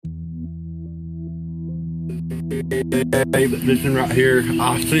Hey, but this one right here,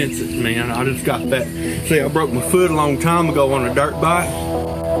 I sense it, man. I just got that. See, I broke my foot a long time ago on a dirt bike.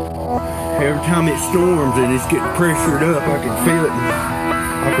 Every time it storms and it's getting pressured up, I can feel it.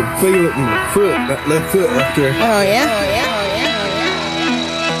 I can feel it in my foot, that left foot right there. Oh yeah?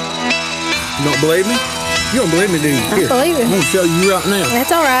 You don't believe me? You don't believe me, do you? Here, I believe it. I'm gonna show you right now.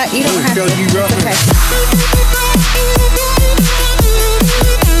 That's all right. You don't have to. I'm gonna show you right now.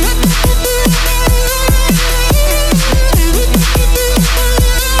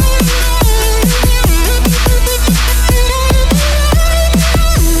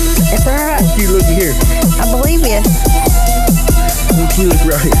 It's all right. You looky here. I believe you. Won't you look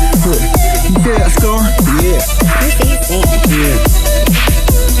right here? Look. You see that scar? Yeah. You see it. Yeah.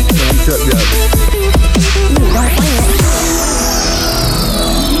 Thumbs up, Jozef. Don't find it.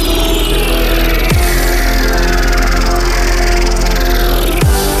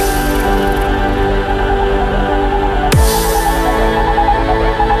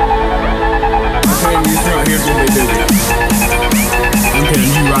 I'm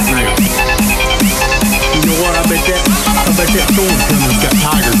telling you right here, you know what? I bet that storm coming's got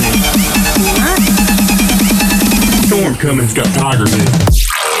tigers in it. Storm coming's got tigers in it.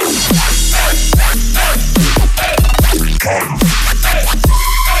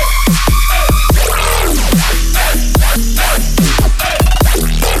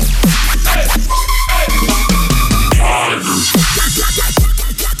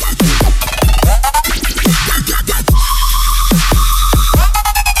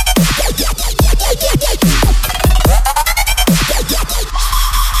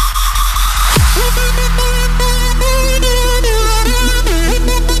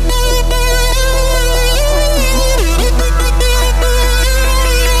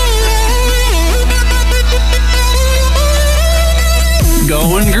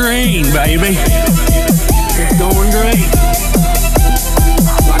 Going green, baby. It's going green.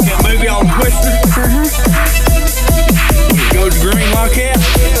 Like that movie on Twister. It goes green like that.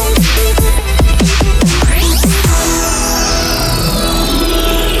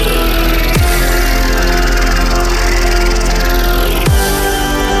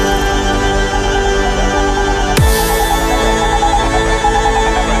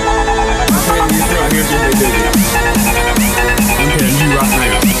 I'm telling you right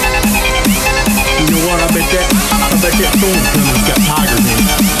here, you know what? I bet that storm coming's got tigers in it.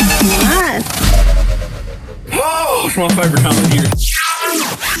 Nice. Oh, it's my favorite time of year.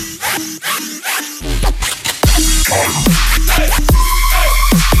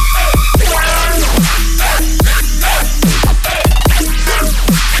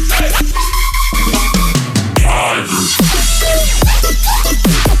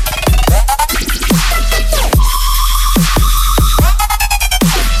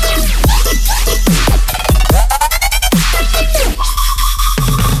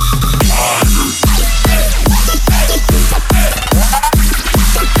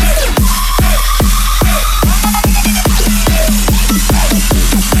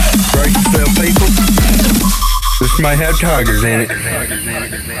 This might have tigers in it.